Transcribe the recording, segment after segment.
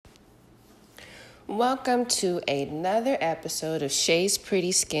Welcome to another episode of Shay's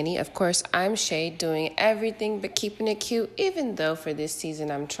Pretty Skinny. Of course, I'm Shay, doing everything but keeping it cute, even though for this season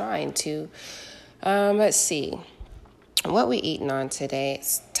I'm trying to. Let's see. What we eating on today?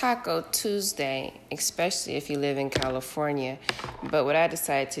 It's Taco Tuesday, especially if you live in California. But what I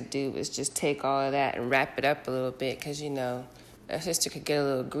decided to do was just take all of that and wrap it up a little bit because, a sister could get a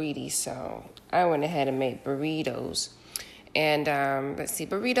little greedy. So I went ahead and made burritos. And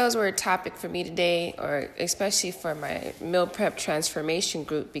burritos were a topic for me today, or especially for my meal prep transformation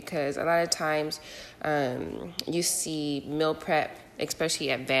group, because a lot of times you see meal prep, especially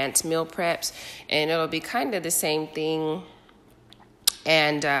advanced meal preps, and it'll be kind of the same thing,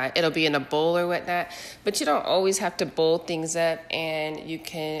 and it'll be in a bowl or whatnot, but you don't always have to bowl things up, and you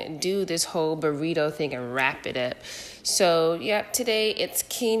can do this whole burrito thing and wrap it up. So, today it's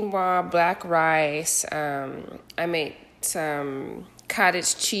quinoa, black rice. I made some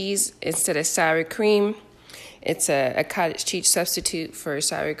cottage cheese instead of sour cream. It's a cottage cheese substitute for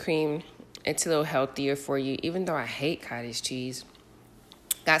sour cream. It's a little healthier for you, even though I hate cottage cheese.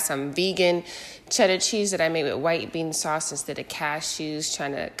 Got some vegan cheddar cheese that I made with white bean sauce instead of cashews,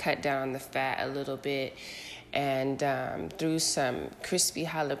 trying to cut down on the fat a little bit. And threw some crispy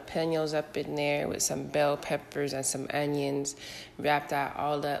jalapenos up in there with some bell peppers and some onions. Wrapped that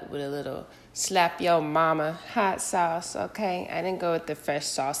all up with a little slap yo mama hot sauce, okay? I didn't go with the fresh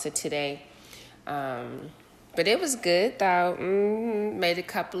salsa today. But it was good, though. Made a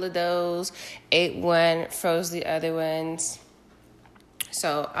couple of those. Ate one, froze the other ones.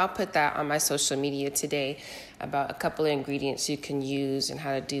 So I'll put that on my social media today about a couple of ingredients you can use and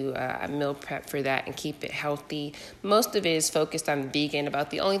how to do a meal prep for that and keep it healthy. Most of it is focused on vegan. About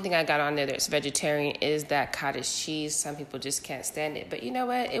the only thing I got on there that's vegetarian is that cottage cheese. Some people just can't stand it. But you know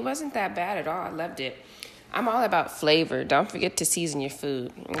what? It wasn't that bad at all. I loved it. I'm all about flavor. Don't forget to season your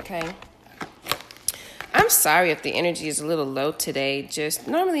food, okay? I'm sorry if the energy is a little low today. Just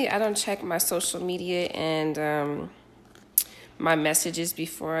normally I don't check my social media and my messages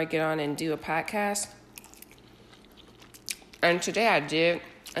before I get on and do a podcast. And today I did,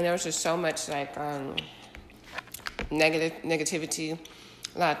 and there was just so much negativity,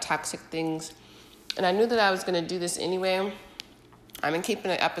 a lot of toxic things. And I knew that I was going to do this anyway. I've been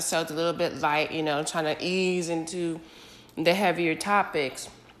keeping the episodes a little bit light, trying to ease into the heavier topics.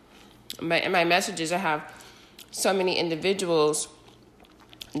 In my messages, I have so many individuals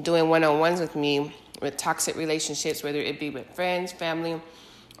doing one-on-ones with me with toxic relationships, whether it be with friends, family,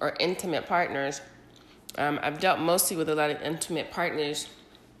 or intimate partners. I've dealt mostly with a lot of intimate partners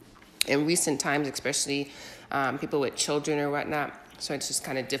in recent times, especially people with children or whatnot. So it's just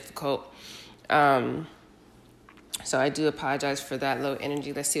kind of difficult. So I do apologize for that low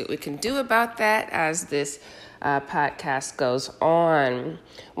energy. Let's see what we can do about that as this podcast goes on.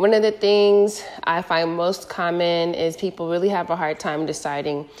 One of the things I find most common is people really have a hard time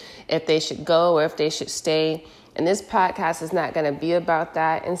deciding if they should go or if they should stay. And this podcast is not going to be about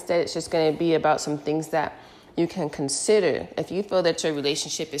that. Instead, it's just going to be about some things that you can consider. If you feel that your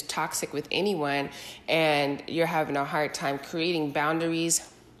relationship is toxic with anyone and you're having a hard time creating boundaries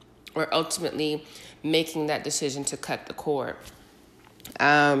or ultimately making that decision to cut the cord.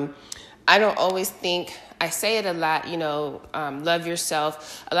 I don't always think, I say it a lot, love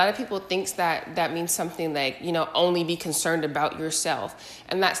yourself. A lot of people think that means something like, only be concerned about yourself.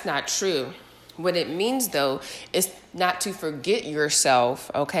 And that's not true. What it means, though, is not to forget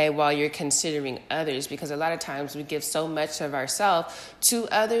yourself, okay, while you're considering others. Because a lot of times we give so much of ourselves to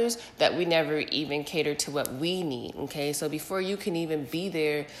others that we never even cater to what we need, okay? So before you can even be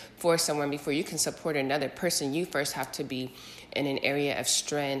there for someone, before you can support another person, you first have to be in an area of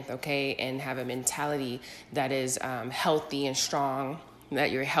strength, okay, and have a mentality that is healthy and strong,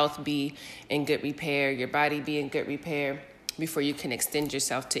 that your health be in good repair, your body be in good repair, before you can extend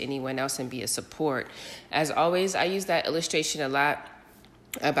yourself to anyone else and be a support. As always, I use that illustration a lot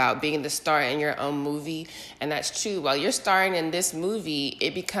about being the star in your own movie. And that's true. While you're starring in this movie,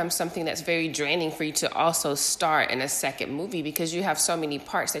 it becomes something that's very draining for you to also star in a second movie because you have so many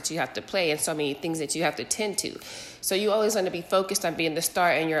parts that you have to play and so many things that you have to tend to. So you always want to be focused on being the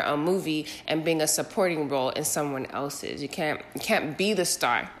star in your own movie and being a supporting role in someone else's. You can't be the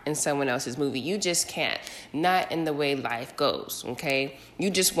star in someone else's movie. You just can't. Not in the way life goes, okay?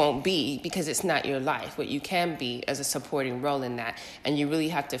 You just won't be because it's not your life. What you can be as a supporting role in that. And you really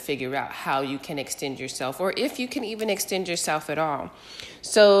have to figure out how you can extend yourself or if you can even extend yourself at all.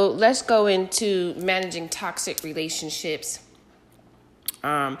 So let's go into managing toxic relationships.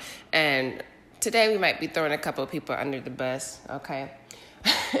 And today we might be throwing a couple of people under the bus, okay?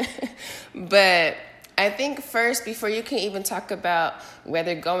 But I think first, before you can even talk about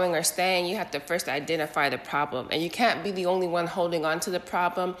whether going or staying, you have to first identify the problem. And you can't be the only one holding on to the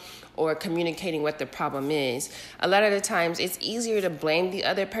problem or communicating what the problem is. A lot of the times, it's easier to blame the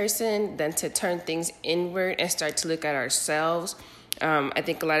other person than to turn things inward and start to look at ourselves. I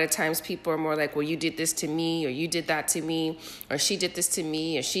think a lot of times people are more like, well, you did this to me, or you did that to me, or she did this to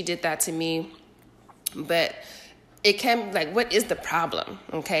me, or she did that to me. But it can be like, what is the problem?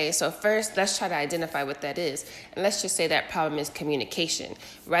 Okay, so first, let's try to identify what that is. And let's just say that problem is communication.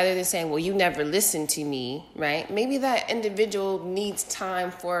 Rather than saying, well, you never listened to me, right? Maybe that individual needs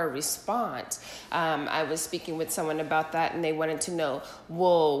time for a response. I was speaking with someone about that, and they wanted to know,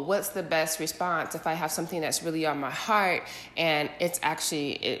 well, what's the best response if I have something that's really on my heart and it's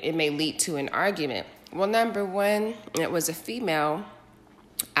actually, it may lead to an argument? Well, number one, it was a female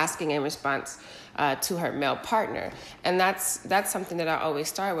asking in response to her male partner. And that's something that I always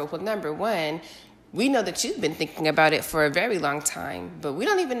start with. Well, number one, we know that you've been thinking about it for a very long time, but we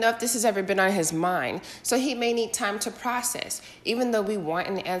don't even know if this has ever been on his mind. So he may need time to process. Even though we want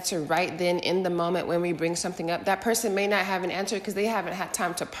an answer right then in the moment when we bring something up, that person may not have an answer because they haven't had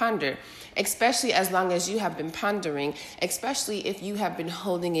time to ponder, especially as long as you have been pondering, especially if you have been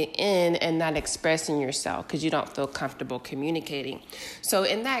holding it in and not expressing yourself because you don't feel comfortable communicating. So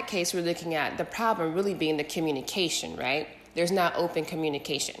in that case, we're looking at the problem really being the communication, right? There's not open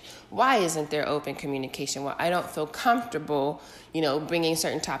communication. Why isn't there open communication? Well, I don't feel comfortable, bringing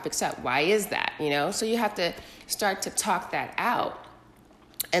certain topics up. Why is that? So you have to start to talk that out.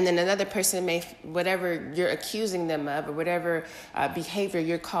 And then another person may, whatever you're accusing them of or whatever behavior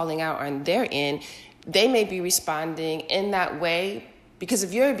you're calling out on their end, they may be responding in that way because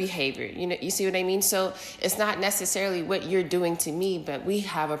of your behavior. You see what I mean? So it's not necessarily what you're doing to me, but we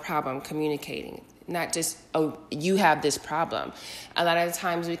have a problem communicating. Not just, oh, you have this problem. A lot of the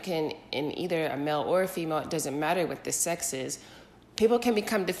times we can, in either a male or a female, it doesn't matter what the sex is, people can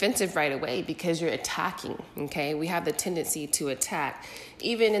become defensive right away because you're attacking, okay? We have the tendency to attack.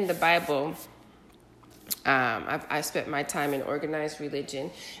 Even in the Bible, I spent my time in organized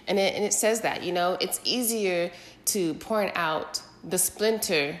religion, and it says that, it's easier to point out the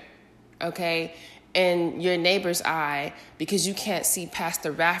splinter, okay, in your neighbor's eye because you can't see past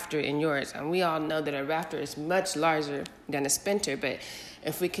the rafter in yours. And we all know that a rafter is much larger than a splinter, but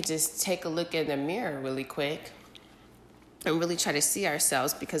if we could just take a look in the mirror really quick and really try to see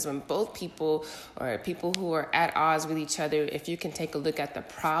ourselves, because when both people or people who are at odds with each other, if you can take a look at the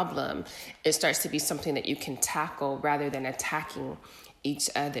problem, it starts to be something that you can tackle rather than attacking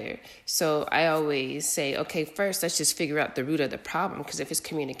each other. So I always say, okay, first, let's just figure out the root of the problem, because if it's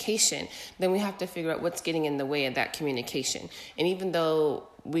communication, then we have to figure out what's getting in the way of that communication. And even though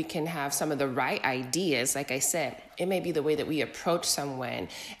we can have some of the right ideas, like I said, it may be the way that we approach someone,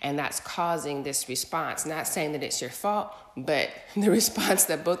 and that's causing this response. Not saying that it's your fault, but the response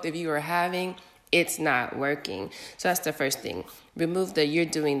that both of you are having, it's not working. So that's the first thing. Remove the you're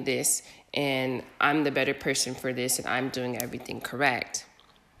doing this and I'm the better person for this and I'm doing everything correct.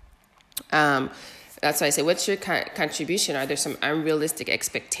 That's why I say, what's your contribution? Are there some unrealistic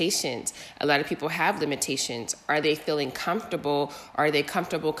expectations? A lot of people have limitations. Are they feeling comfortable? Are they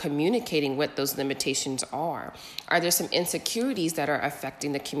comfortable communicating what those limitations are? Are there some insecurities that are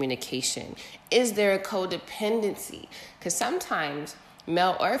affecting the communication? Is there a codependency? Because sometimes,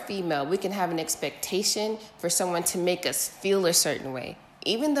 male or female, we can have an expectation for someone to make us feel a certain way,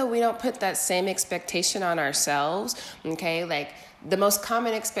 even though we don't put that same expectation on ourselves, okay? Like, the most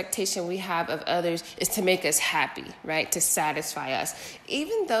common expectation we have of others is to make us happy, right? To satisfy us,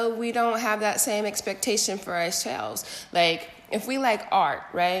 even though we don't have that same expectation for ourselves. Like, if we like art,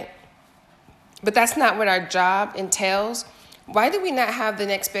 right? But that's not what our job entails. Why do we not have an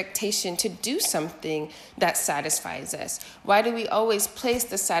expectation to do something that satisfies us? Why do we always place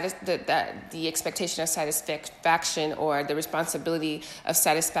the expectation of satisfaction or the responsibility of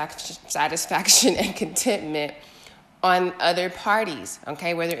satisfaction and contentment on other parties,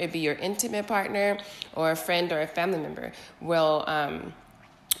 okay? Whether it be your intimate partner or a friend or a family member. Well,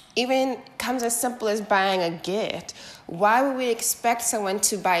 even comes as simple as buying a gift. Why would we expect someone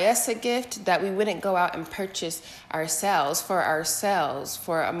to buy us a gift that we wouldn't go out and purchase ourselves for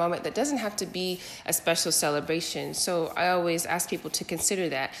a moment that doesn't have to be a special celebration? So I always ask people to consider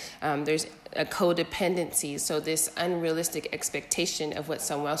that. There's a codependency, so this unrealistic expectation of what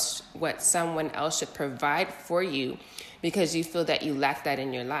someone else should provide for you because you feel that you lack that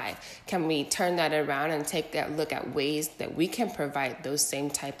in your life? Can we turn that around and take that look at ways that we can provide those same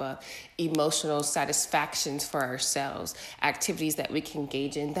type of emotional satisfactions for ourselves, activities that we can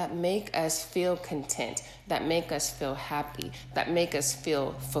engage in that make us feel content, that make us feel happy, that make us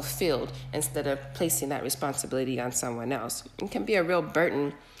feel fulfilled, instead of placing that responsibility on someone else? It can be a real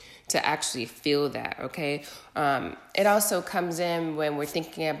burden to actually feel that, okay? It also comes in when we're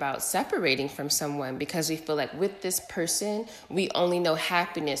thinking about separating from someone, because we feel like with this person, we only know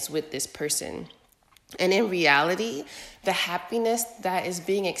happiness with this person. And in reality, the happiness that is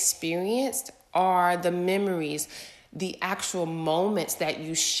being experienced are the memories, the actual moments that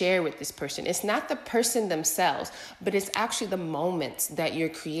you share with this person. It's not the person themselves, but it's actually the moments that you're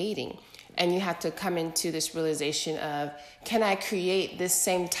creating. And you have to come into this realization of, can I create this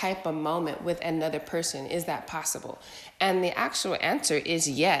same type of moment with another person? Is that possible? And the actual answer is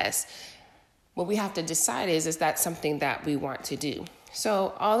yes. What we have to decide is that something that we want to do?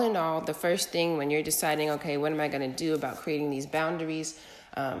 So all in all, the first thing when you're deciding, okay, what am I going to do about creating these boundaries?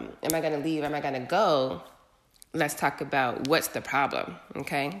 Am I going to leave? Am I going to go? Let's talk about what's the problem,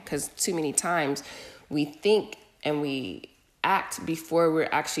 okay? Because too many times we think and we act before we're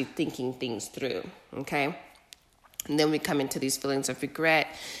actually thinking things through, okay? And then we come into these feelings of regret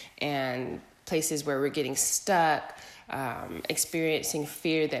and places where we're getting stuck, experiencing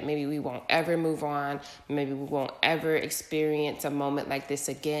fear that maybe we won't ever move on, maybe we won't ever experience a moment like this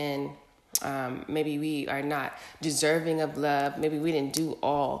again. Maybe we are not deserving of love. Maybe we didn't do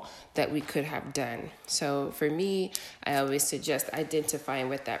all that we could have done. So for me, I always suggest identifying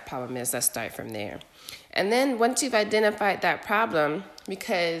what that problem is. Let's start from there. And then once you've identified that problem,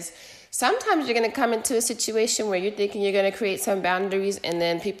 because sometimes you're going to come into a situation where you're thinking you're going to create some boundaries, and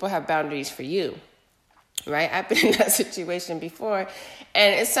then people have boundaries for you. Right? I've been in that situation before,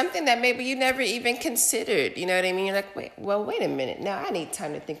 and it's something that maybe you never even considered. You know what I mean? You're like, wait a minute. Now I need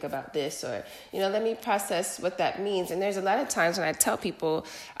time to think about this, or, let me process what that means. And there's a lot of times when I tell people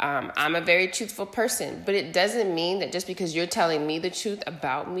I'm a very truthful person, but it doesn't mean that just because you're telling me the truth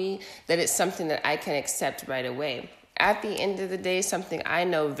about me, that it's something that I can accept right away. At the end of the day, something I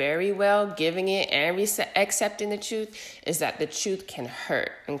know very well, giving it and accepting the truth, is that the truth can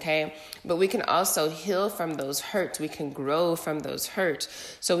hurt, okay? But we can also heal from those hurts. We can grow from those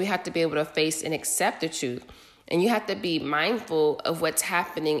hurts. So we have to be able to face and accept the truth. And you have to be mindful of what's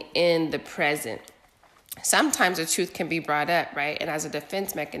happening in the present. Sometimes the truth can be brought up, right? And as a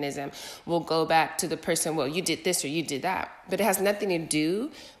defense mechanism, we'll go back to the person, well, you did this or you did that. But it has nothing to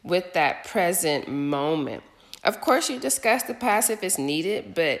do with that present moment. Of course, you discuss the past if it's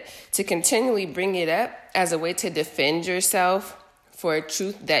needed, but to continually bring it up as a way to defend yourself for a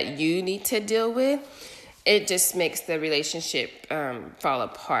truth that you need to deal with, it just makes the relationship fall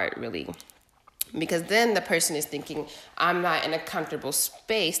apart, really. Because then the person is thinking, I'm not in a comfortable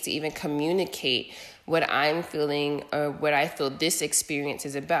space to even communicate what I'm feeling or what I feel this experience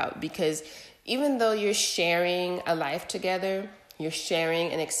is about. Because even though you're sharing a life together, you're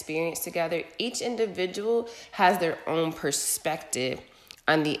sharing an experience together, each individual has their own perspective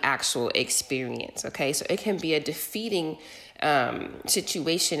on the actual experience, okay? So it can be a defeating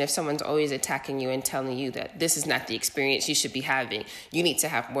situation if someone's always attacking you and telling you that this is not the experience you should be having. You need to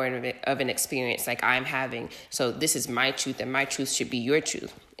have more of an experience like I'm having. So this is my truth, and my truth should be your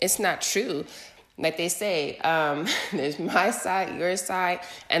truth. It's not true. Like they say, there's my side, your side,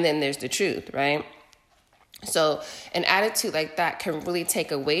 and then there's the truth, right? So an attitude like that can really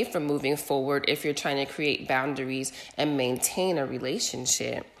take away from moving forward if you're trying to create boundaries and maintain a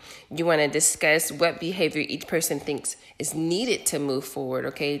relationship. You want to discuss what behavior each person thinks is needed to move forward,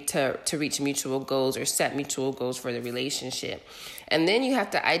 okay, to reach mutual goals or set mutual goals for the relationship. And then you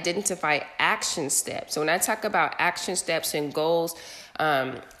have to identify action steps. So when I talk about action steps and goals,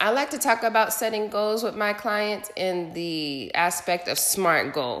 I like to talk about setting goals with my clients in the aspect of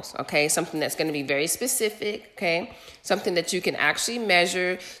SMART goals, okay? Something that's going to be very specific, okay? Something that you can actually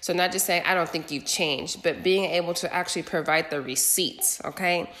measure. So not just saying, I don't think you've changed, but being able to actually provide the receipts,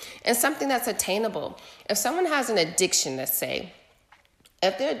 okay? And something that's attainable. If someone has an addiction, let's say,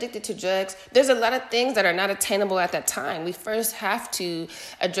 if they're addicted to drugs, there's a lot of things that are not attainable at that time. We first have to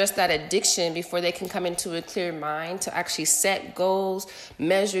address that addiction before they can come into a clear mind to actually set goals,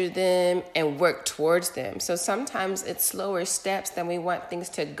 measure them, and work towards them. So sometimes it's slower steps than we want things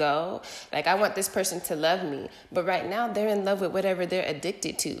to go. Like, I want this person to love me, but right now they're in love with whatever they're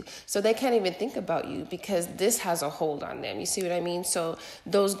addicted to. So they can't even think about you because this has a hold on them. You see what I mean? So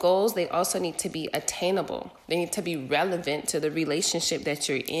those goals, they also need to be attainable. They need to be relevant to the relationship that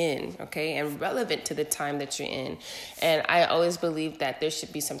you're in, okay, and relevant to the time that you're in. And I always believe that there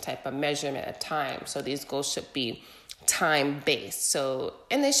should be some type of measurement of time. So these goals should be time based. So,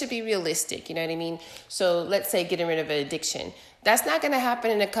 and they should be realistic, you know what I mean? So let's say getting rid of an addiction. That's not going to happen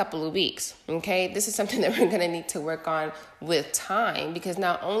in a couple of weeks, okay? This is something that we're going to need to work on with time, because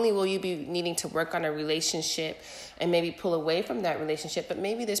not only will you be needing to work on a relationship and maybe pull away from that relationship, but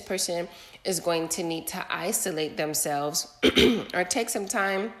maybe this person is going to need to isolate themselves or take some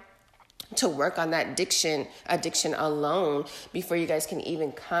time to work on that addiction alone before you guys can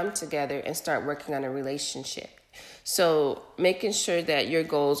even come together and start working on a relationship. So making sure that your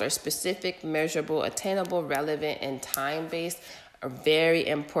goals are specific, measurable, attainable, relevant, and time-based are very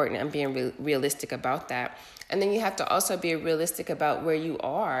important. I'm being realistic about that. And then you have to also be realistic about where you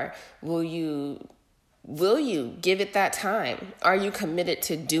are. Will you give it that time? Are you committed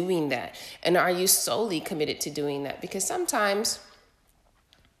to doing that? And are you solely committed to doing that? Because sometimes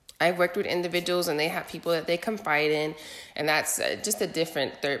I've worked with individuals and they have people that they confide in, and that's just a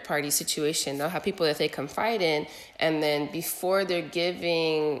different third-party situation. They'll have people that they confide in, and then before they're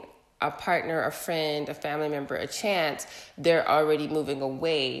giving a partner, a friend, a family member a chance, they're already moving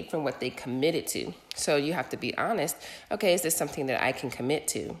away from what they committed to. So you have to be honest. Okay, is this something that I can commit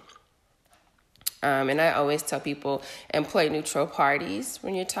to? And I always tell people, employ neutral parties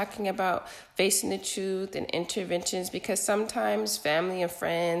when you're talking about facing the truth and interventions, because sometimes family and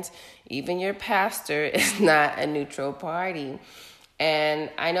friends, even your pastor, is not a neutral party. And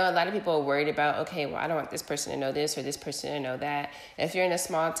I know a lot of people are worried about, okay, well, I don't want this person to know this or this person to know that. If you're in a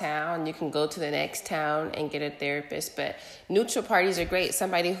small town, you can go to the next town and get a therapist. But neutral parties are great.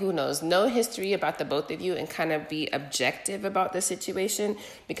 Somebody who knows no history about the both of you and kind of be objective about the situation,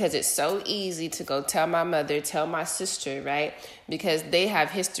 because it's so easy to go tell my mother, tell my sister, right? Because they have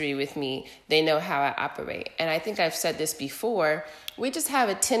history with me. They know how I operate. And I think I've said this before. We just have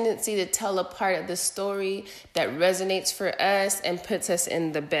a tendency to tell a part of the story that resonates for us and puts us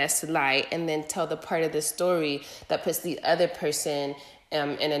in the best light, and then tell the part of the story that puts the other person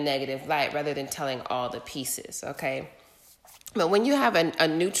in a negative light, rather than telling all the pieces, okay? But when you have a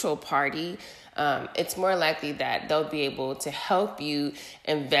neutral party, it's more likely that they'll be able to help you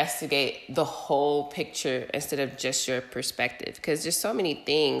investigate the whole picture instead of just your perspective, because there's so many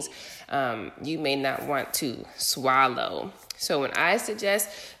things you may not want to swallow. So when I suggest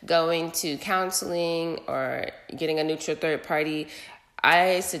going to counseling or getting a neutral third party,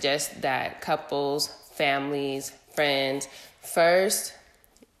 I suggest that couples, families, friends, first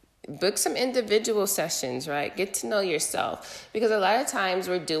book some individual sessions, right? Get to know yourself, because a lot of times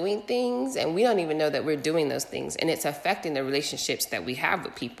we're doing things and we don't even know that we're doing those things, and it's affecting the relationships that we have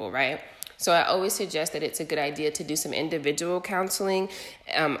with people, right? So I always suggest that it's a good idea to do some individual counseling,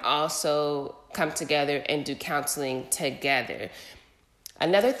 also come together and do counseling together.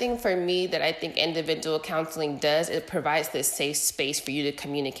 Another thing for me that I think individual counseling does, it provides this safe space for you to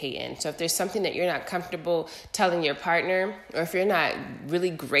communicate in. So if there's something that you're not comfortable telling your partner, or if you're not really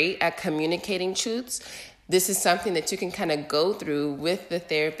great at communicating truths, this is something that you can kind of go through with the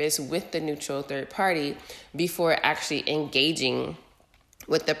therapist, with the neutral third party, before actually engaging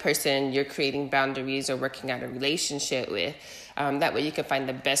with the person you're creating boundaries or working out a relationship with. That way you can find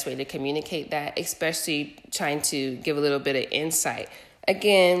the best way to communicate that, especially trying to give a little bit of insight.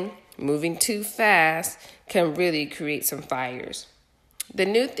 Again, moving too fast can really create some fires. The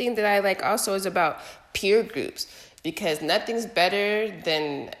new thing that I like also is about peer groups, because nothing's better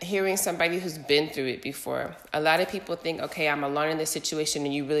than hearing somebody who's been through it before. A lot of people think, okay, I'm alone in this situation,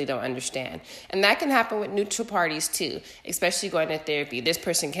 and you really don't understand. And that can happen with neutral parties too, especially going to therapy. This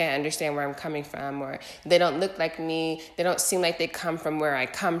person can't understand where I'm coming from, or they don't look like me. They don't seem like they come from where I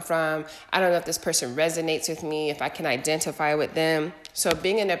come from. I don't know if this person resonates with me, if I can identify with them. So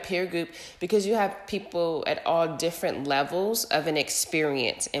being in a peer group, because you have people at all different levels of an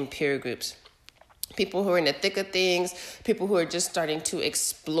experience in peer groups. People who are in the thick of things, people who are just starting to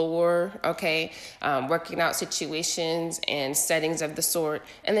explore, okay, working out situations and settings of the sort,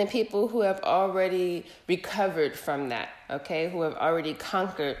 and then people who have already recovered from that, okay, who have already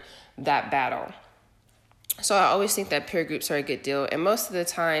conquered that battle. So I always think that peer groups are a good deal. And most of the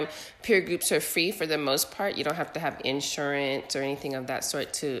time, peer groups are free for the most part. You don't have to have insurance or anything of that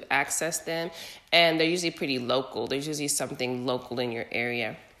sort to access them. And they're usually pretty local. There's usually something local in your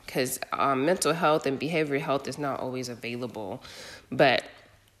area, because mental health and behavioral health is not always available. But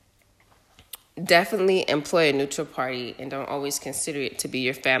definitely employ a neutral party, and don't always consider it to be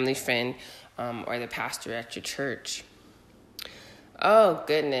your family friend or the pastor at your church. Oh,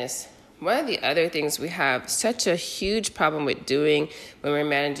 goodness. One of the other things we have such a huge problem with doing when we're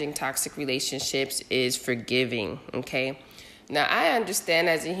managing toxic relationships is forgiving, okay? Now, I understand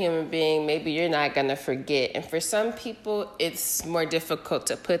as a human being, maybe you're not going to forget. And for some people, it's more difficult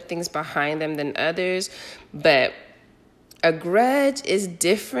to put things behind them than others. But A grudge is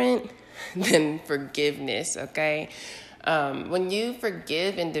different than forgiveness, okay? When you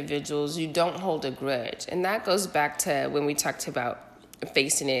forgive individuals, you don't hold a grudge. And that goes back to when we talked about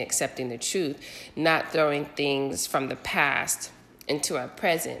facing and accepting the truth, not throwing things from the past into our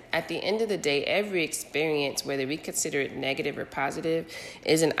present. At the end of the day, every experience, whether we consider it negative or positive,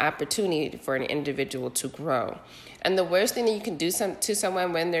 is an opportunity for an individual to grow. And the worst thing that you can do to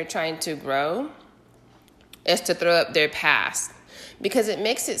someone when they're trying to grow is to throw up their past, because it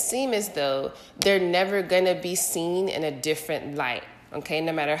makes it seem as though they're never going to be seen in a different light. Okay,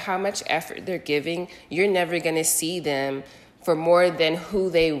 no matter how much effort they're giving, you're never going to see them for more than who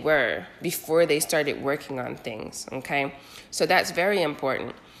they were before they started working on things. Okay, so that's very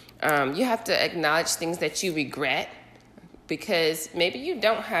important. You have to acknowledge things that you regret, because maybe you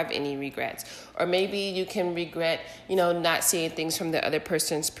don't have any regrets, or maybe you can regret, not seeing things from the other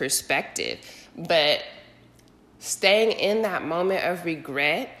person's perspective. But staying in that moment of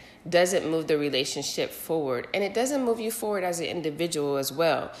regret doesn't move the relationship forward, and it doesn't move you forward as an individual as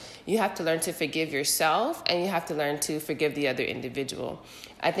well. You have to learn to forgive yourself, and you have to learn to forgive the other individual.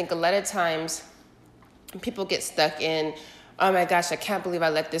 I think a lot of times people get stuck in, oh my gosh, I can't believe I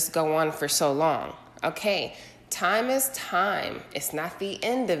let this go on for so long. Okay, time is time. It's not the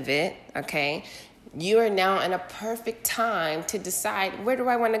end of it, okay? You are now in a perfect time to decide, where do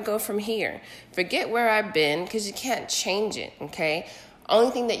I want to go from here? Forget where I've been, because you can't change it, okay?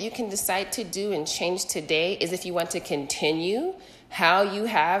 Only thing that you can decide to do and change today is if you want to continue how you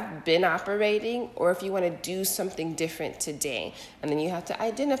have been operating, or if you want to do something different today. And then you have to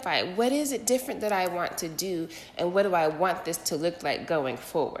identify, what is it different that I want to do, and what do I want this to look like going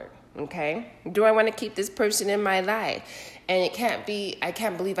forward? Okay? Do I want to keep this person in my life? And it can't be, I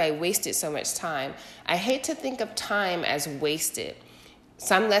can't believe I wasted so much time. I hate to think of time as wasted.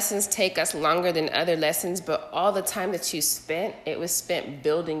 Some lessons take us longer than other lessons, but all the time that you spent, it was spent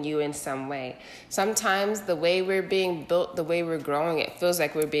building you in some way. Sometimes the way we're being built, the way we're growing, it feels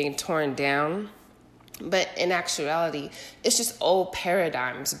like we're being torn down. But in actuality, it's just old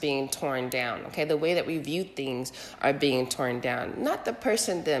paradigms being torn down, okay? The way that we view things are being torn down, not the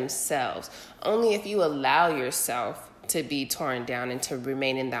person themselves. Only if you allow yourself to be torn down and to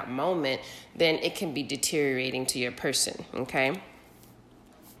remain in that moment, then it can be deteriorating to your person, okay?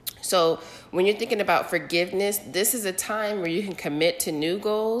 So when you're thinking about forgiveness, this is a time where you can commit to new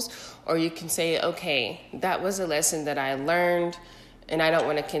goals, or you can say, okay, that was a lesson that I learned, and I don't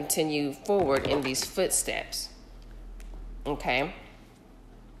want to continue forward in these footsteps. Okay?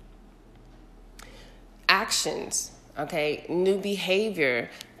 Actions. Okay? New behavior.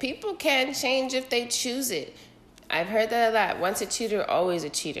 People can change if they choose it. I've heard that a lot. Once a cheater, always a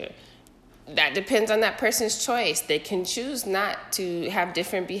cheater. That depends on that person's choice. They can choose not to have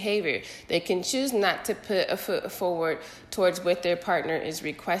different behavior. They can choose not to put a foot forward towards what their partner is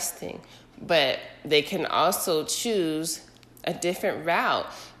requesting. But they can also choose a different route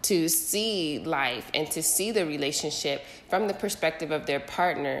to see life and to see the relationship from the perspective of their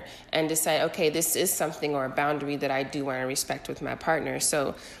partner, and decide, okay, this is something or a boundary that I do want to respect with my partner.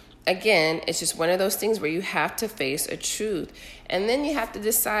 So again, it's just one of those things where you have to face a truth, and then you have to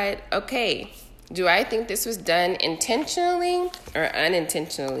decide, okay, do I think this was done intentionally or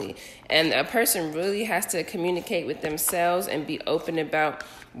unintentionally? And a person really has to communicate with themselves and be open about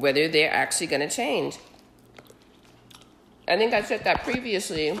whether they're actually going to change. I think I said that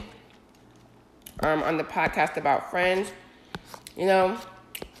previously on the podcast about friends.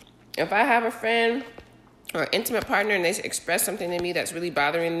 If I have a friend or intimate partner and they express something to me that's really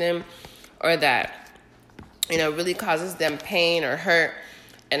bothering them, or that, really causes them pain or hurt,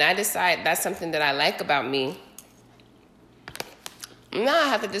 and I decide that's something that I like about me, now I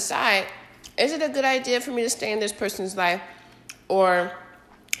have to decide, is it a good idea for me to stay in this person's life, or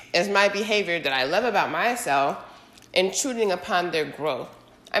is my behavior that I love about myself intruding upon their growth?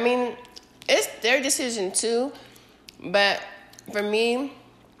 I mean, it's their decision too, but for me,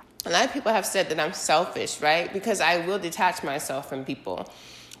 a lot of people have said that I'm selfish, right? Because I will detach myself from people.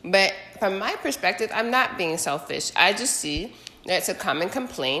 But from my perspective, I'm not being selfish. I just see that it's a common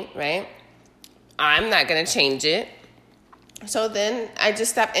complaint, right? I'm not going to change it. So then I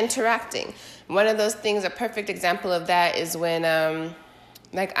just stop interacting. One of those things, a perfect example of that is when,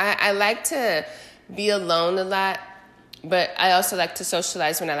 I like to be alone a lot, but I also like to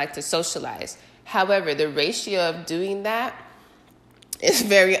socialize when I like to socialize. However, the ratio of doing that is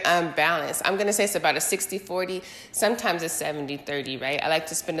very unbalanced. I'm going to say it's about a 60-40. Sometimes it's 70-30, right? I like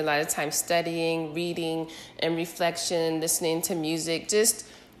to spend a lot of time studying, reading, and reflection, listening to music, just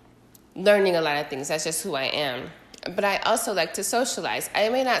learning a lot of things. That's just who I am. But I also like to socialize. I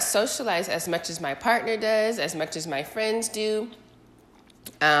may not socialize as much as my partner does, as much as my friends do.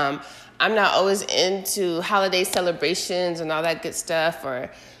 I'm not always into holiday celebrations and all that good stuff, or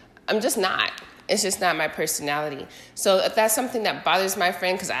I'm just not. It's just not my personality. So if that's something that bothers my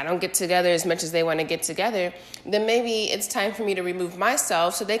friend because I don't get together as much as they want to get together, then maybe it's time for me to remove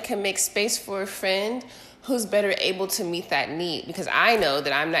myself so they can make space for a friend who's better able to meet that need, because I know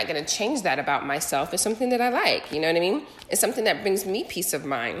that I'm not going to change that about myself. It's something that I like, you know what I mean? It's something that brings me peace of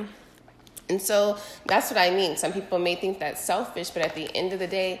mind. And so that's what I mean. Some people may think that's selfish, but at the end of the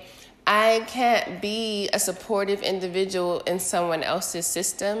day, I can't be a supportive individual in someone else's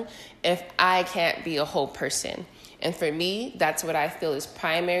system if I can't be a whole person. And for me, that's what I feel is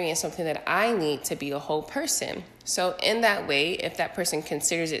primary and something that I need to be a whole person. So in that way, if that person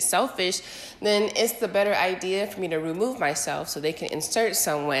considers it selfish, then it's the better idea for me to remove myself so they can insert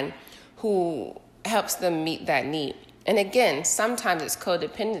someone who helps them meet that need. And again, sometimes it's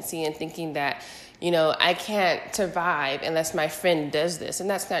codependency and thinking that, I can't survive unless my friend does this. And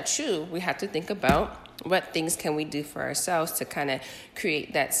that's not true. We have to think about what things can we do for ourselves to kind of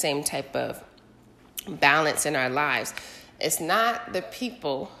create that same type of balance in our lives. It's not the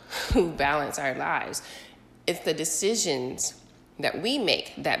people who balance our lives. It's the decisions that we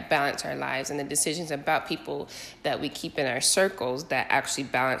make that balance our lives, and the decisions about people that we keep in our circles that actually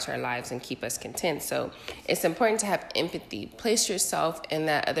balance our lives and keep us content. So it's important to have empathy. Place yourself in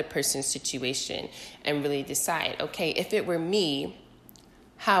that other person's situation and really decide, okay, if it were me,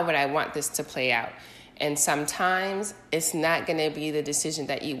 how would I want this to play out? And sometimes it's not going to be the decision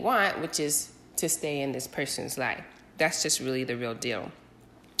that you want, which is to stay in this person's life. That's just really the real deal.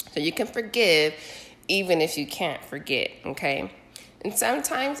 So you can forgive even if you can't forget, okay? And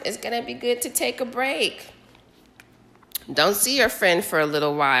sometimes it's going to be good to take a break. Don't see your friend for a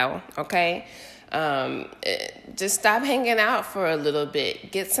little while, okay? Just stop hanging out for a little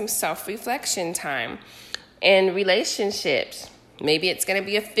bit. Get some self-reflection time. And relationships, maybe it's going to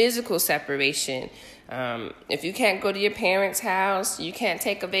be a physical separation. If you can't go to your parents' house, you can't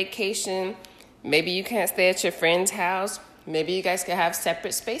take a vacation, maybe you can't stay at your friend's house, maybe you guys can have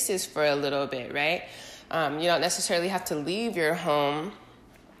separate spaces for a little bit, right? You don't necessarily have to leave your home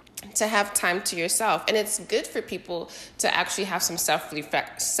to have time to yourself. And it's good for people to actually have some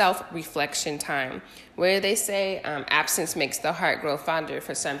self-reflection time, where they say absence makes the heart grow fonder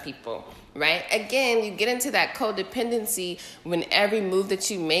for some people, right? Again, you get into that codependency when every move that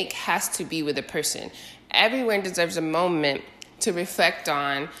you make has to be with a person. Everyone deserves a moment to reflect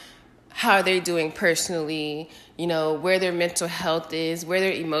on how they're doing personally, where their mental health is, where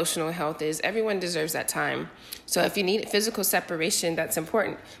their emotional health is. Everyone deserves that time. So if you need physical separation, that's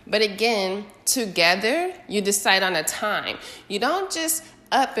important. But again, together, you decide on a time. You don't just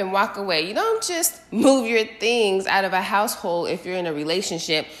up and walk away. You don't just move your things out of a household if you're in a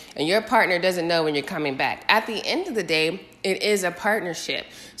relationship and your partner doesn't know when you're coming back. At the end of the day, it is a partnership.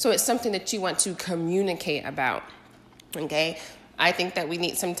 So it's something that you want to communicate about, okay? I think that we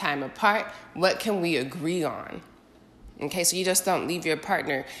need some time apart. What can we agree on? Okay, so you just don't leave your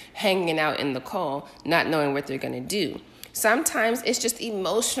partner hanging out in the cold, not knowing what they're going to do. Sometimes it's just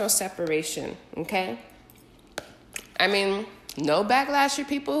emotional separation, okay? I mean, no backlash for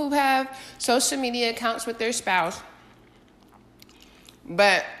people who have social media accounts with their spouse.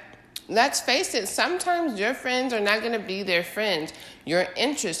 But let's face it, sometimes your friends are not going to be their friends. Your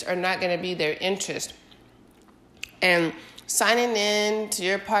interests are not going to be their interests. And signing in to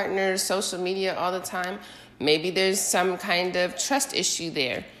your partner's social media all the time, maybe there's some kind of trust issue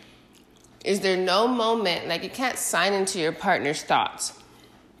there. Is there no moment, like you can't sign into your partner's thoughts?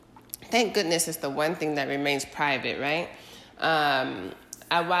 Thank goodness it's the one thing that remains private, right?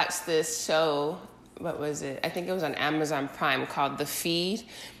 I watched this show, what was it? I think it was on Amazon Prime, called The Feed.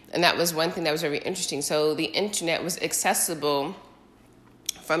 And that was one thing that was very interesting. So the internet was accessible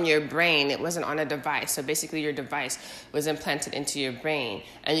from your brain. It wasn't on a device. So basically your device was implanted into your brain.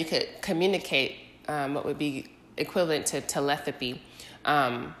 And you could communicate what would be equivalent to telepathy.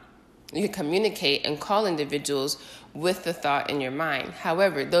 You could communicate and call individuals with the thought in your mind.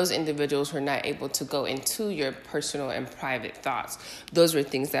 However, those individuals were not able to go into your personal and private thoughts. Those were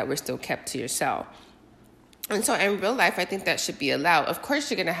things that were still kept to yourself. And so in real life, I think that should be allowed. Of course,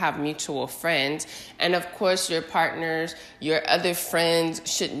 you're going to have mutual friends. And of course, your partners, your other friends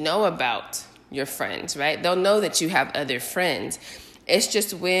should know about your friends, right? They'll know that you have other friends. It's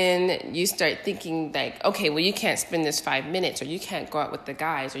just when you start thinking like, okay, well, you can't spend this 5 minutes, or you can't go out with the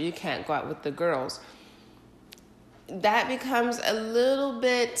guys, or you can't go out with the girls. That becomes a little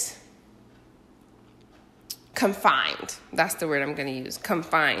bit confined. That's the word I'm going to use,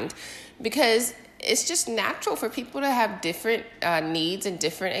 confined. Because it's just natural for people to have different needs and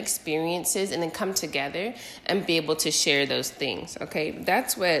different experiences and then come together and be able to share those things, okay?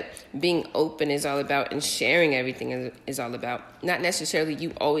 That's what being open is all about, and sharing everything is all about. Not necessarily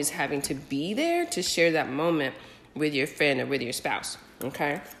you always having to be there to share that moment with your friend or with your spouse,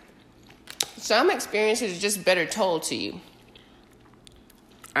 okay? Some experiences are just better told to you.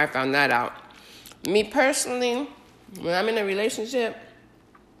 I found that out. Me personally, when I'm in a relationship,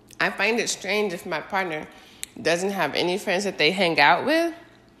 I find it strange if my partner doesn't have any friends that they hang out with.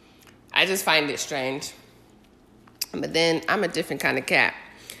 I just find it strange. But then I'm a different kind of cat.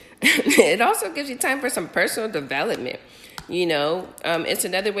 It also gives you time for some personal development. It's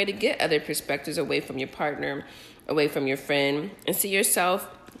another way to get other perspectives away from your partner, away from your friend, and see yourself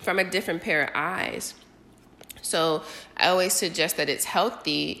from a different pair of eyes. So I always suggest that it's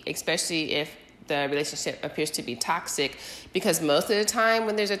healthy, especially if the relationship appears to be toxic, because most of the time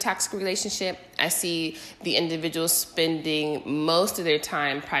when there's a toxic relationship, I see the individuals spending most of their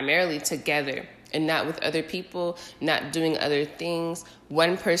time primarily together and not with other people, not doing other things.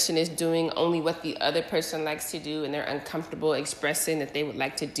 One person is doing only what the other person likes to do, and they're uncomfortable expressing that they would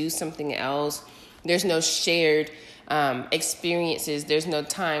like to do something else. There's no shared experiences. There's no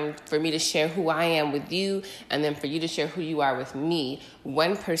time for me to share who I am with you and then for you to share who you are with me.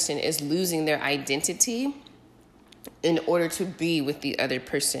 One person is losing their identity in order to be with the other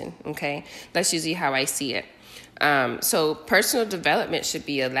person, okay? That's usually how I see it. So personal development should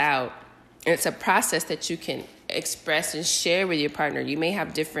be allowed. It's a process that you can express and share with your partner. You may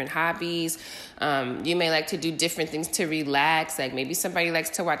have different hobbies. You may like to do different things to relax. Like maybe somebody likes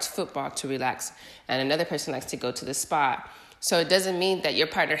to watch football to relax, and another person likes to go to the spa. So it doesn't mean that your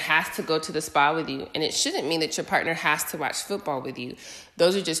partner has to go to the spa with you, and it shouldn't mean that your partner has to watch football with you.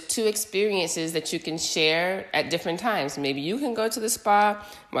 Those are just two experiences that you can share at different times. Maybe you can go to the spa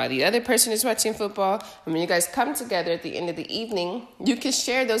while the other person is watching football, and when you guys come together at the end of the evening, you can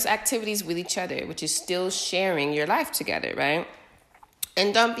share those activities with each other, which is still sharing your life together, right?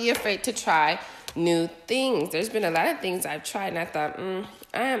 And don't be afraid to try new things. There's been a lot of things I've tried, and I thought,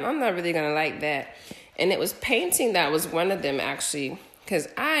 I'm not really going to like that. And it was painting that was one of them, actually, because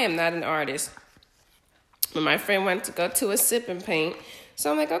I am not an artist. But my friend wanted to go to a sip and paint.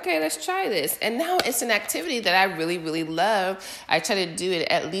 So I'm like, okay, let's try this. And now it's an activity that I really, really love. I try to do it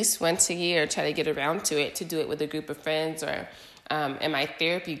at least once a year, try to get around to it, to do it with a group of friends, or in my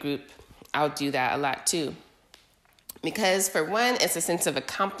therapy group, I'll do that a lot too. Because for one, it's a sense of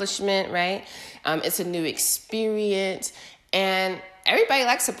accomplishment, right? It's a new experience. And everybody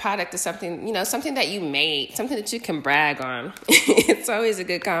likes a product of something, something that you made, something that you can brag on. It's always a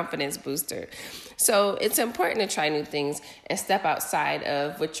good confidence booster. So it's important to try new things and step outside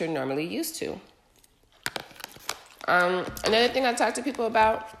of what you're normally used to. Another thing I talk to people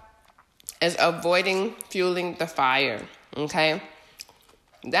about is avoiding fueling the fire, okay?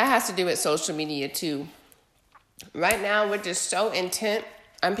 That has to do with social media too. Right now, we're just so intent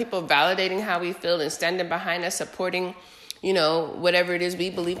on people validating how we feel and standing behind us, supporting whatever it is we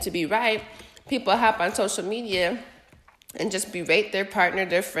believe to be right. People hop on social media and just berate their partner,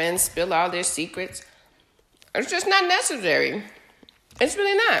 their friends, spill all their secrets. It's just not necessary. It's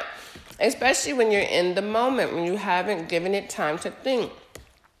really not. Especially when you're in the moment, when you haven't given it time to think.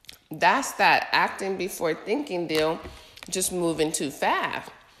 That's that acting before thinking deal, just moving too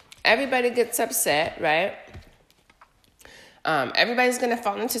fast. Everybody gets upset, right? Everybody's going to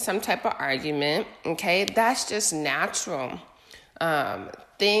fall into some type of argument, okay? That's just natural.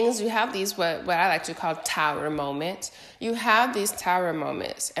 You have these, what I like to call tower moments. You have these tower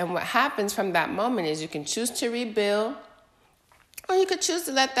moments. And what happens from that moment is you can choose to rebuild, or you could choose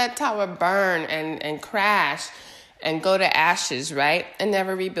to let that tower burn and crash and go to ashes, right? And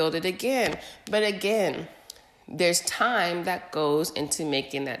never rebuild it again. But again, there's time that goes into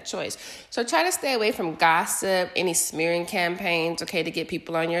making that choice. So try to stay away from gossip, any smearing campaigns, okay, to get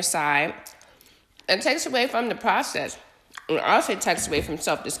people on your side. It takes away from the process. And also it takes away from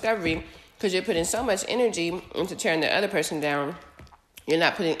self-discovery, because you're putting so much energy into tearing the other person down. You're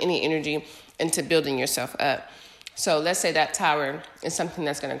not putting any energy into building yourself up. So let's say that tower is something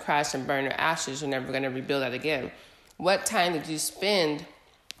that's going to crash and burn to ashes. You're never going to rebuild that again. What time did you spend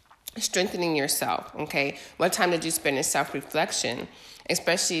strengthening yourself, okay? What time did you spend in self-reflection,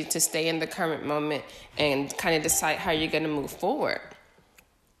 especially to stay in the current moment and kind of decide how you're going to move forward?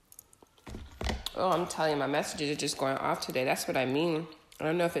 Oh, I'm telling you, my messages are just going off today. That's what I mean. I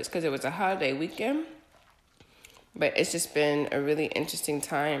don't know if it's because it was a holiday weekend, but it's just been a really interesting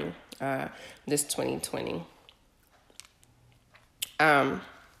time, this 2020.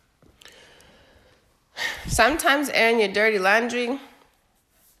 Sometimes airing your dirty laundry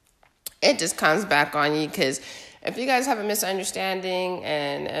it just comes back on you. Because if you guys have a misunderstanding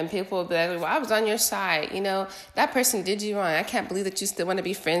and people will be like, well, I was on your side, that person did you wrong. I can't believe that you still want to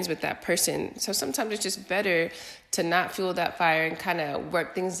be friends with that person. So sometimes it's just better to not fuel that fire and kind of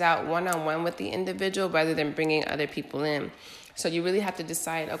work things out one-on-one with the individual rather than bringing other people in. So you really have to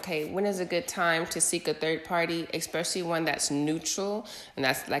decide, okay, when is a good time to seek a third party, especially one that's neutral. And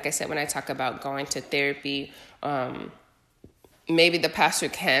that's, like I said, when I talk about going to therapy, maybe the pastor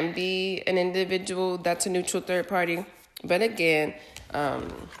can be an individual that's a neutral third party. But again,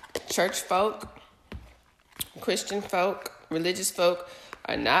 church folk, Christian folk, religious folk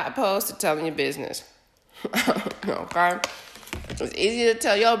are not opposed to telling your business. Okay? It's easier to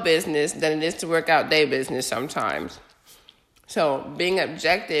tell your business than it is to work out their business sometimes. So being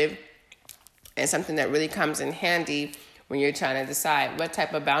objective is something that really comes in handy when you're trying to decide what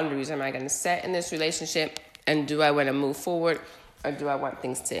type of boundaries am I going to set in this relationship, and do I want to move forward or do I want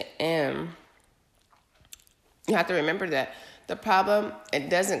things to end? You have to remember that the problem, it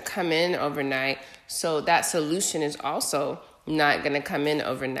doesn't come in overnight, so that solution is also not going to come in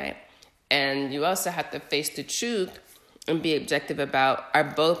overnight. And you also have to face the truth and be objective about, are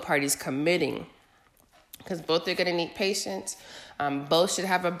both parties committing? Because both are going to need patience. Both should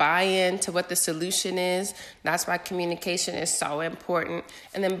have a buy-in to what the solution is. That's why communication is so important.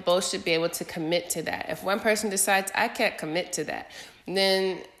 And then both should be able to commit to that. If one person decides, I can't commit to that,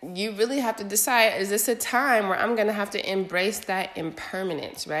 then you really have to decide, is this a time where I'm going to have to embrace that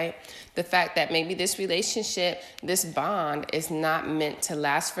impermanence, right? The fact that maybe this relationship, this bond is not meant to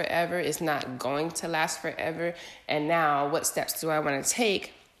last forever, is not going to last forever. And now what steps do I want to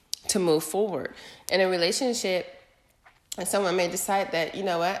take to move forward? In a relationship, and someone may decide that, you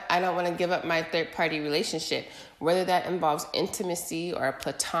know what, I don't want to give up my third-party relationship, whether that involves intimacy or a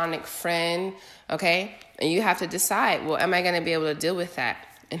platonic friend, okay? And you have to decide, well, am I going to be able to deal with that?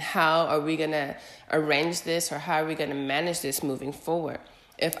 And how are we going to arrange this, or how are we going to manage this moving forward?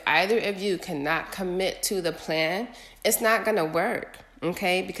 If either of you cannot commit to the plan, it's not going to work,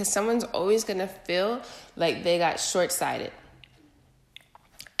 okay? Because someone's always going to feel like they got short-sighted.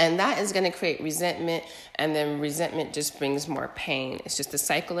 And that is going to create resentment, and then resentment just brings more pain. It's just a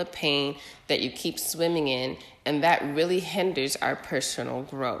cycle of pain that you keep swimming in, and that really hinders our personal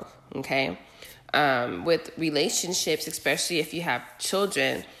growth, okay? With relationships, especially if you have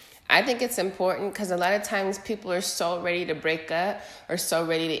children, I think it's important because a lot of times people are so ready to break up or so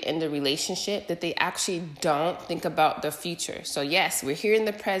ready to end a relationship that they actually don't think about the future. So yes, we're here in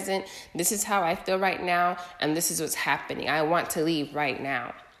the present. This is how I feel right now, and this is what's happening. I want to leave right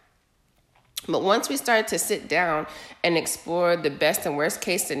now. But once we start to sit down and explore the best and worst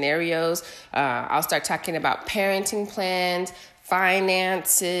case scenarios, I'll start talking about parenting plans,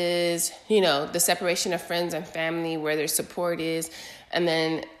 finances, the separation of friends and family, where their support is. And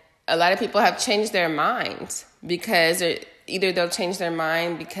then a lot of people have changed their minds because either they'll change their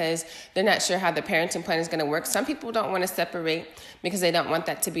mind because they're not sure how the parenting plan is going to work. Some people don't want to separate because they don't want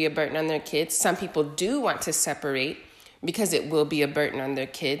that to be a burden on their kids. Some people do want to separate because it will be a burden on their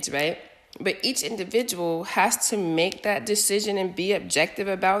kids, right? But each individual has to make that decision and be objective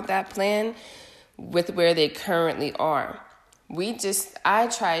about that plan with where they currently are. I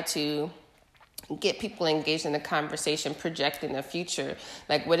try to get people engaged in the conversation, projecting the future.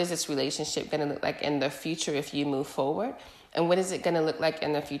 Like, what is this relationship going to look like in the future if you move forward? And what is it going to look like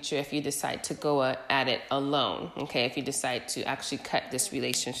in the future if you decide to go at it alone? Okay, if you decide to actually cut this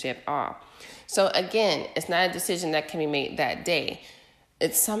relationship off. So again, it's not a decision that can be made that day.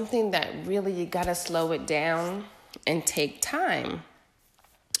 It's something that really you got to slow it down and take time.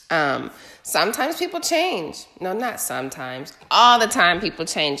 Sometimes people change. No, not sometimes. All the time people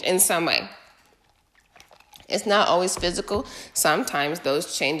change in some way. It's not always physical. Sometimes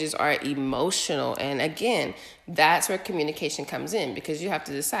those changes are emotional. And again, that's where communication comes in, because you have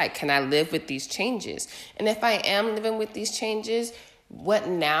to decide, can I live with these changes? And if I am living with these changes, what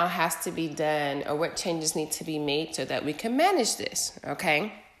now has to be done, or what changes need to be made so that we can manage this,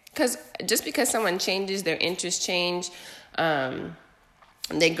 okay? Because just because someone changes, their interests change,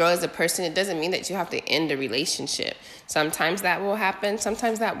 they grow as a person, it doesn't mean that you have to end a relationship. Sometimes that will happen.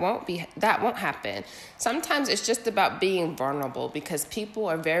 Sometimes that won't happen. Sometimes it's just about being vulnerable, because people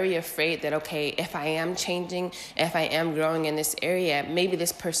are very afraid that, okay, if I am changing, if I am growing in this area, maybe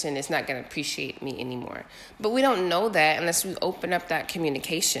this person is not going to appreciate me anymore. But we don't know that unless we open up that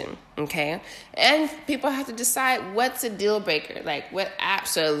communication, okay? And people have to decide what's a deal breaker, like what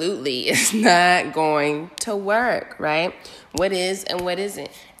absolutely is not going to work, right? What is and what isn't.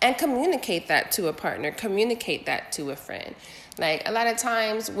 And communicate that to a partner, communicate that to a friend. Like, a lot of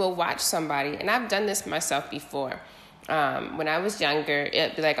times we'll watch somebody, and I've done this myself before. When I was younger,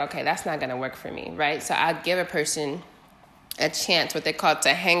 it'd be like, okay, that's not going to work for me, right? So I'd give a person a chance, what they call to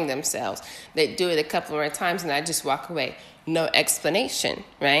hang themselves. They do it a couple more times and I just walk away. No explanation,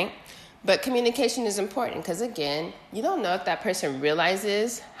 right? But communication is important because, again, you don't know if that person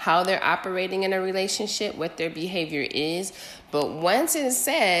realizes how they're operating in a relationship, what their behavior is. But once it is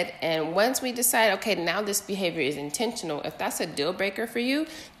said and once we decide, okay, now this behavior is intentional, if that's a deal breaker for you,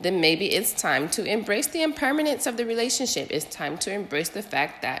 then maybe it's time to embrace the impermanence of the relationship. It's time to embrace the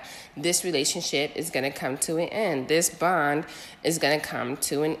fact that this relationship is going to come to an end. This bond is going to come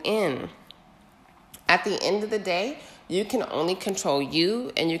to an end. At the end of the day, you can only control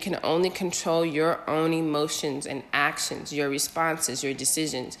you, and you can only control your own emotions and actions, your responses, your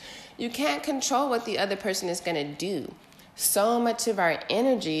decisions. You can't control what the other person is going to do. So much of our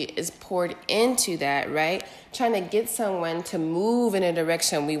energy is poured into that, right? Trying to get someone to move in a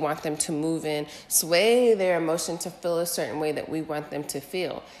direction we want them to move in, sway their emotion to feel a certain way that we want them to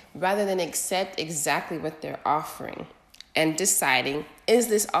feel, rather than accept exactly what they're offering and deciding, is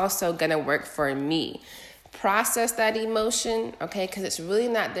this also going to work for me? Process that emotion, okay, because it's really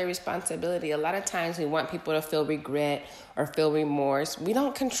not their responsibility. A lot of times we want people to feel regret or feel remorse. We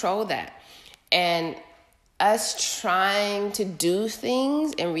don't control that. And us trying to do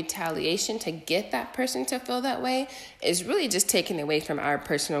things in retaliation to get that person to feel that way is really just taking away from our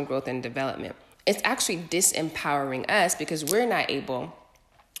personal growth and development. It's actually disempowering us because we're not able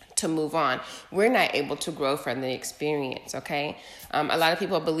to move on. We're not able to grow from the experience, okay? A lot of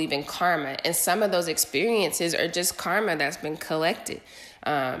people believe in karma, and some of those experiences are just karma that's been collected.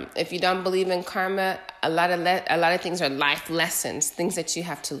 If you don't believe in karma, a lot of things are life lessons, things that you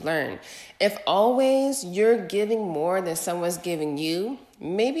have to learn. If always you're giving more than someone's giving you,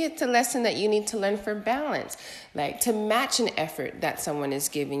 maybe it's a lesson that you need to learn for balance, like to match an effort that someone is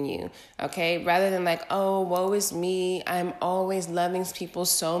giving you, okay? Rather than like, oh, woe is me, I'm always loving people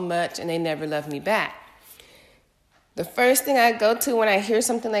so much and they never love me back. The first thing I go to when I hear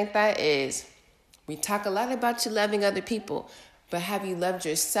something like that is, we talk a lot about you loving other people, but have you loved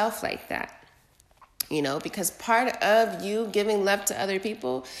yourself like that? You know, because part of you giving love to other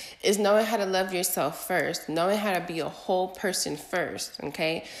people is knowing how to love yourself first, knowing how to be a whole person first,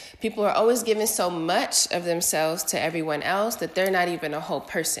 okay? People are always giving so much of themselves to everyone else that they're not even a whole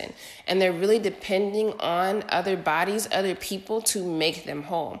person. And they're really depending on other bodies, other people to make them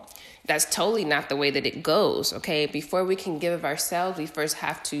whole. That's totally not the way that it goes, okay? Before we can give of ourselves, we first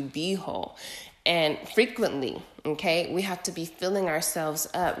have to be whole. And frequently, okay, we have to be filling ourselves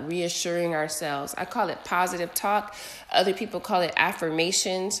up, reassuring ourselves. I call it positive talk. Other people call it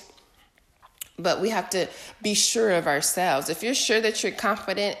affirmations. But we have to be sure of ourselves. If you're sure that you're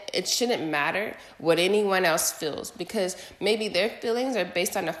confident, it shouldn't matter what anyone else feels, because maybe their feelings are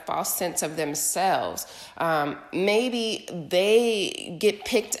based on a false sense of themselves. Maybe they get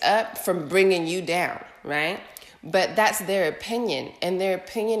picked up from bringing you down, right? But that's their opinion, and their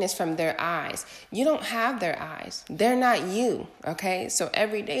opinion is from their eyes. You don't have their eyes. They're not you, okay? So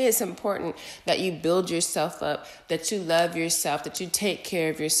every day it's important that you build yourself up, that you love yourself, that you take care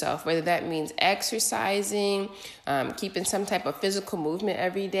of yourself, whether that means exercising, keeping some type of physical movement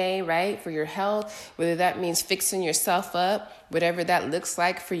every day, right, for your health, whether that means fixing yourself up, whatever that looks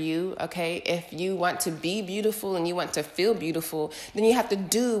like for you, okay? If you want to be beautiful and you want to feel beautiful, then you have to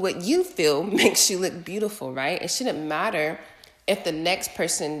do what you feel makes you look beautiful, right? It shouldn't matter if the next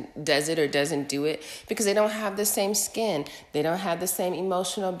person does it or doesn't do it, because they don't have the same skin. They don't have the same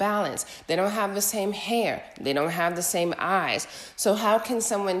emotional balance. They don't have the same hair. They don't have the same eyes. So how can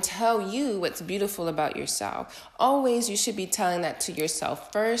someone tell you what's beautiful about yourself? Always you should be telling that to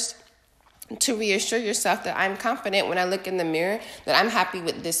yourself first, to reassure yourself that I'm confident when I look in the mirror, that I'm happy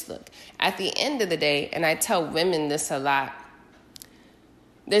with this look. At the end of the day, and I tell women this a lot,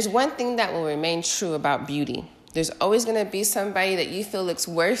 there's one thing that will remain true about beauty. There's always going to be somebody that you feel looks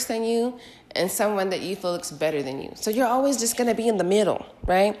worse than you and someone that you feel looks better than you. So you're always just going to be in the middle,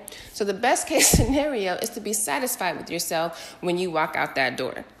 right? So the best case scenario is to be satisfied with yourself when you walk out that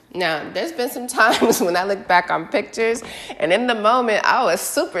door. Now, there's been some times when I look back on pictures, and in the moment, I was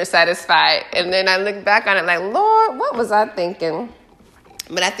super satisfied. And then I look back on it like, Lord, what was I thinking?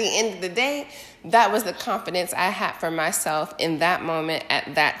 But at the end of the day, that was the confidence I had for myself in that moment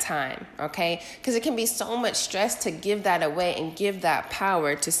at that time, okay? Because it can be so much stress to give that away and give that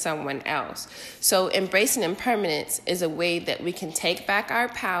power to someone else. So embracing impermanence is a way that we can take back our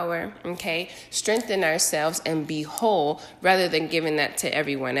power, okay? Strengthen ourselves and be whole rather than giving that to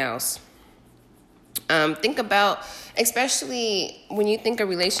everyone else. Think about, especially when you think a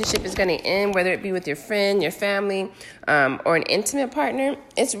relationship is going to end, whether it be with your friend, your family, or an intimate partner,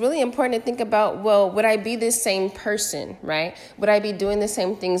 it's really important to think about, well, would I be this same person, right? Would I be doing the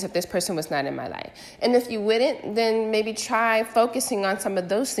same things if this person was not in my life? And if you wouldn't, then maybe try focusing on some of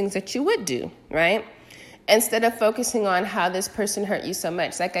those things that you would do, right? Instead of focusing on how this person hurt you so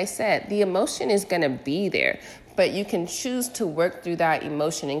much. Like I said, the emotion is going to be there, but you can choose to work through that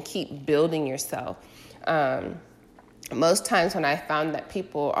emotion and keep building yourself. Most times when I found that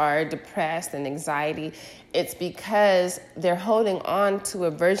people are depressed and anxiety, it's because they're holding on to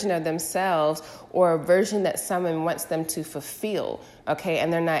a version of themselves or a version that someone wants them to fulfill, okay?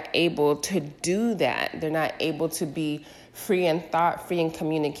 And they're not able to do that. They're not able to be free in thought, free in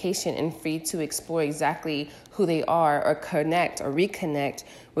communication, and free to explore exactly who they are or connect or reconnect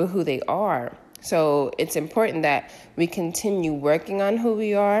with who they are. So it's important that we continue working on who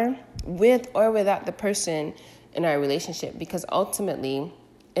we are with or without the person in our relationship, because ultimately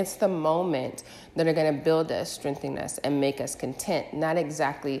it's the moment that are going to build us, strengthen us, and make us content, not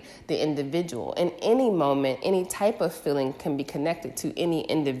exactly the individual. In any moment, any type of feeling can be connected to any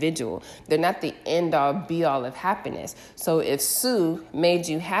individual. They're not the end-all, be-all of happiness. So if Sue made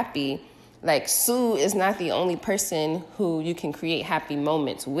you happy, like, Sue is not the only person who you can create happy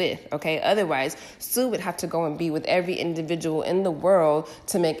moments with, okay? Otherwise, Sue would have to go and be with every individual in the world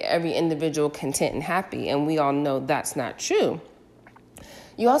to make every individual content and happy, and we all know that's not true.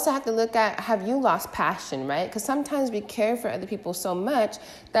 You also have to look at, have you lost passion, right? Because sometimes we care for other people so much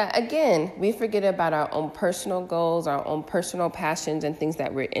that, again, we forget about our own personal goals, our own personal passions, and things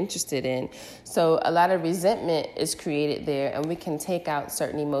that we're interested in. So a lot of resentment is created there, and we can take out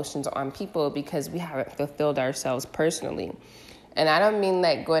certain emotions on people because we haven't fulfilled ourselves personally. And I don't mean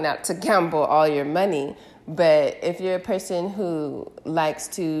like going out to gamble all your money, but if you're a person who likes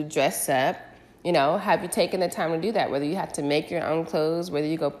to dress up, you know, have you taken the time to do that? Whether you have to make your own clothes, whether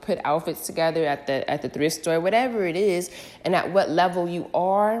you go put outfits together at the thrift store, whatever it is, and at what level you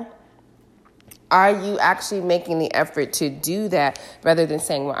are you actually making the effort to do that rather than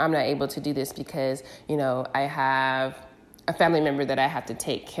saying, well, I'm not able to do this because, you know, I have a family member that I have to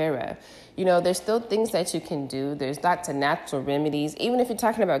take care of. You know, there's still things that you can do. There's lots of natural remedies. Even if you're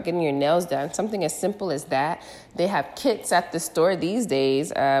talking about getting your nails done, something as simple as that. They have kits at the store these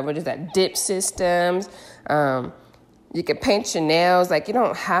days. Dip systems. You can paint your nails. Like, you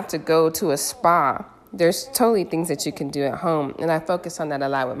don't have to go to a spa. There's totally things that you can do at home. And I focus on that a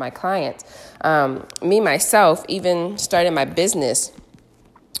lot with my clients. Myself, even starting my business,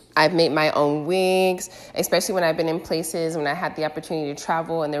 I've made my own wigs, especially when I've been in places when I had the opportunity to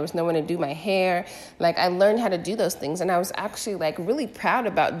travel and there was no one to do my hair. Like, I learned how to do those things, and I was actually like really proud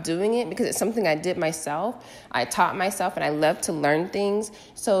about doing it because it's something I did myself. I taught myself, and I love to learn things.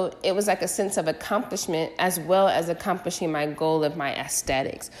 So it was like a sense of accomplishment as well as accomplishing my goal of my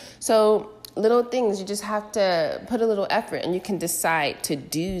aesthetics. So little things, you just have to put a little effort, and you can decide to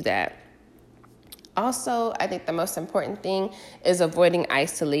do that. Also, I think the most important thing is avoiding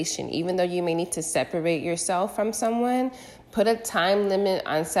isolation. Even though you may need to separate yourself from someone, put a time limit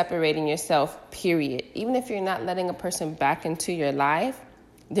on separating yourself, period. Even if you're not letting a person back into your life,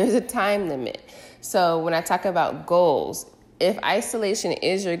 there's a time limit. So when I talk about goals, if isolation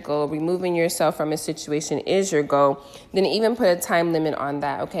is your goal, removing yourself from a situation is your goal, then even put a time limit on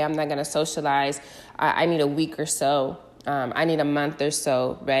that. Okay, I'm not going to socialize. I need a week or so. I need a month or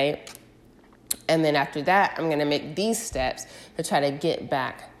so, right? And then after that, I'm going to make these steps to try to get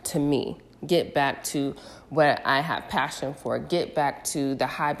back to me, get back to what I have passion for, get back to the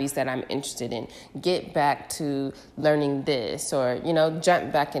hobbies that I'm interested in, get back to learning this, or, you know,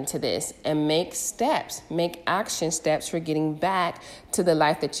 jump back into this, and make steps, make action steps for getting back to the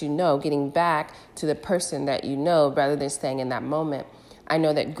life that you know, getting back to the person that you know, rather than staying in that moment. I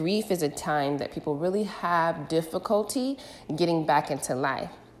know that grief is a time that people really have difficulty getting back into life.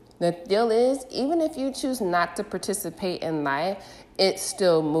 The deal is, even if you choose not to participate in life, it's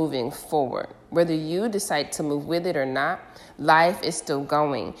still moving forward. Whether you decide to move with it or not, life is still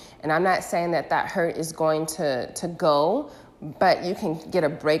going. And I'm not saying that hurt is going to go, but you can get a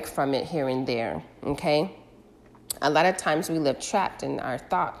break from it here and there, okay? A lot of times we live trapped in our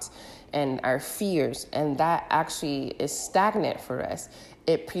thoughts and our fears, and that actually is stagnant for us.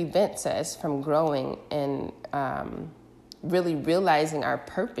 It prevents us from growing and really realizing our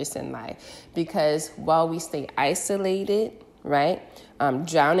purpose in life, because while we stay isolated, right,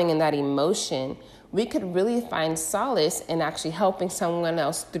 drowning in that emotion, we could really find solace in actually helping someone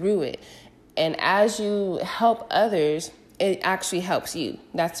else through it. And as you help others, it actually helps you.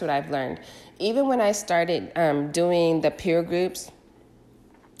 That's what I've learned. Even when I started doing the peer groups,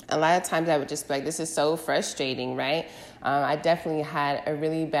 a lot of times I would just be like, this is so frustrating, right? I definitely had a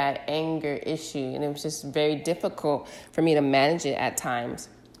really bad anger issue, and it was just very difficult for me to manage it at times.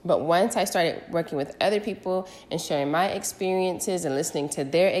 But once I started working with other people and sharing my experiences and listening to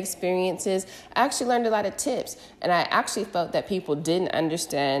their experiences, I actually learned a lot of tips. And I actually felt that people didn't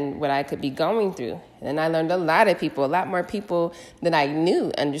understand what I could be going through. And I learned a lot more people than I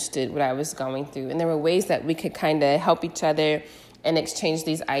knew understood what I was going through. And there were ways that we could kind of help each other and exchange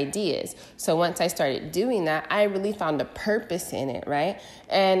these ideas. So once I started doing that, I really found a purpose in it, right?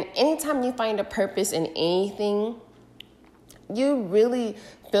 And anytime you find a purpose in anything, you really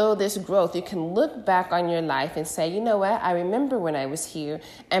feel this growth. You can look back on your life and say, you know what, I remember when I was here,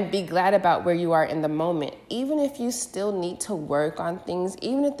 and be glad about where you are in the moment. Even if you still need to work on things,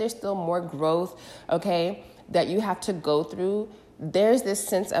 even if there's still more growth, okay, that you have to go through, there's this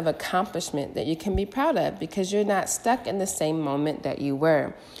sense of accomplishment that you can be proud of because you're not stuck in the same moment that you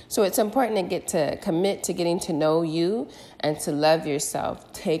were. So it's important to commit to getting to know you and to love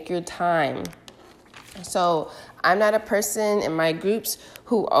yourself. Take your time. So I'm not a person in my groups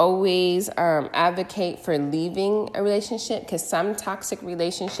who always advocate for leaving a relationship, because some toxic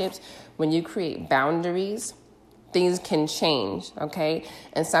relationships, when you create boundaries, things can change, okay?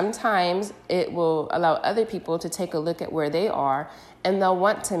 And sometimes it will allow other people to take a look at where they are, and they'll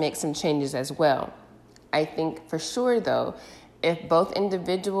want to make some changes as well. I think for sure, though, if both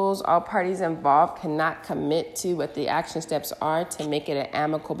individuals, all parties involved, cannot commit to what the action steps are to make it an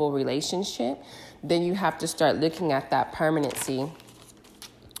amicable relationship, then you have to start looking at that permanency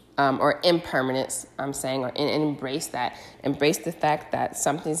or impermanence, I'm saying, and embrace that. Embrace the fact that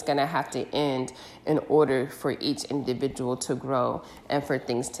something's going to have to end in order for each individual to grow and for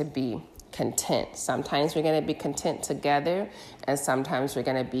things to be content. Sometimes we're going to be content together, and sometimes we're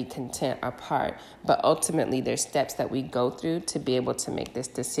going to be content apart. But ultimately, there's steps that we go through to be able to make this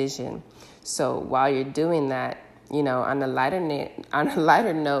decision. So while you're doing that, you know, on a lighter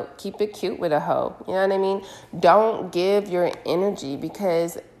note, keep it cute with a hoe. You know what I mean? Don't give your energy,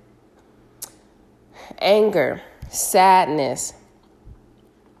 because anger, sadness,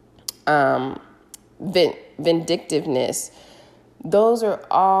 vindictiveness, those are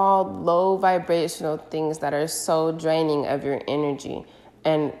all low vibrational things that are so draining of your energy.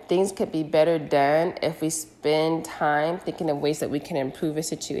 And things could be better done if we spend time thinking of ways that we can improve a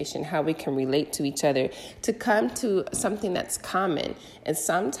situation, how we can relate to each other, to come to something that's common. And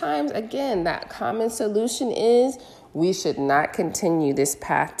sometimes, again, that common solution is we should not continue this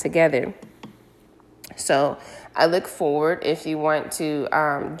path together. So I look forward, if you want to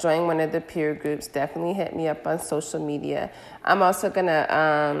join one of the peer groups, definitely hit me up on social media. I'm also going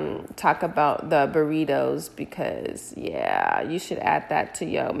to talk about the burritos because, yeah, you should add that to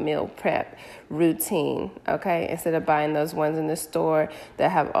your meal prep routine, okay? Instead of buying those ones in the store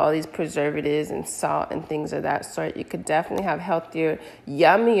that have all these preservatives and salt and things of that sort, you could definitely have healthier,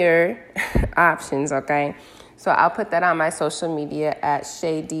 yummier options, okay? So I'll put that on my social media at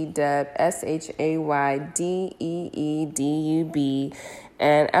ShayDeedub, ShayDeedub.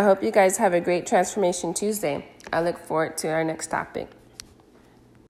 And I hope you guys have a great Transformation Tuesday. I look forward to our next topic.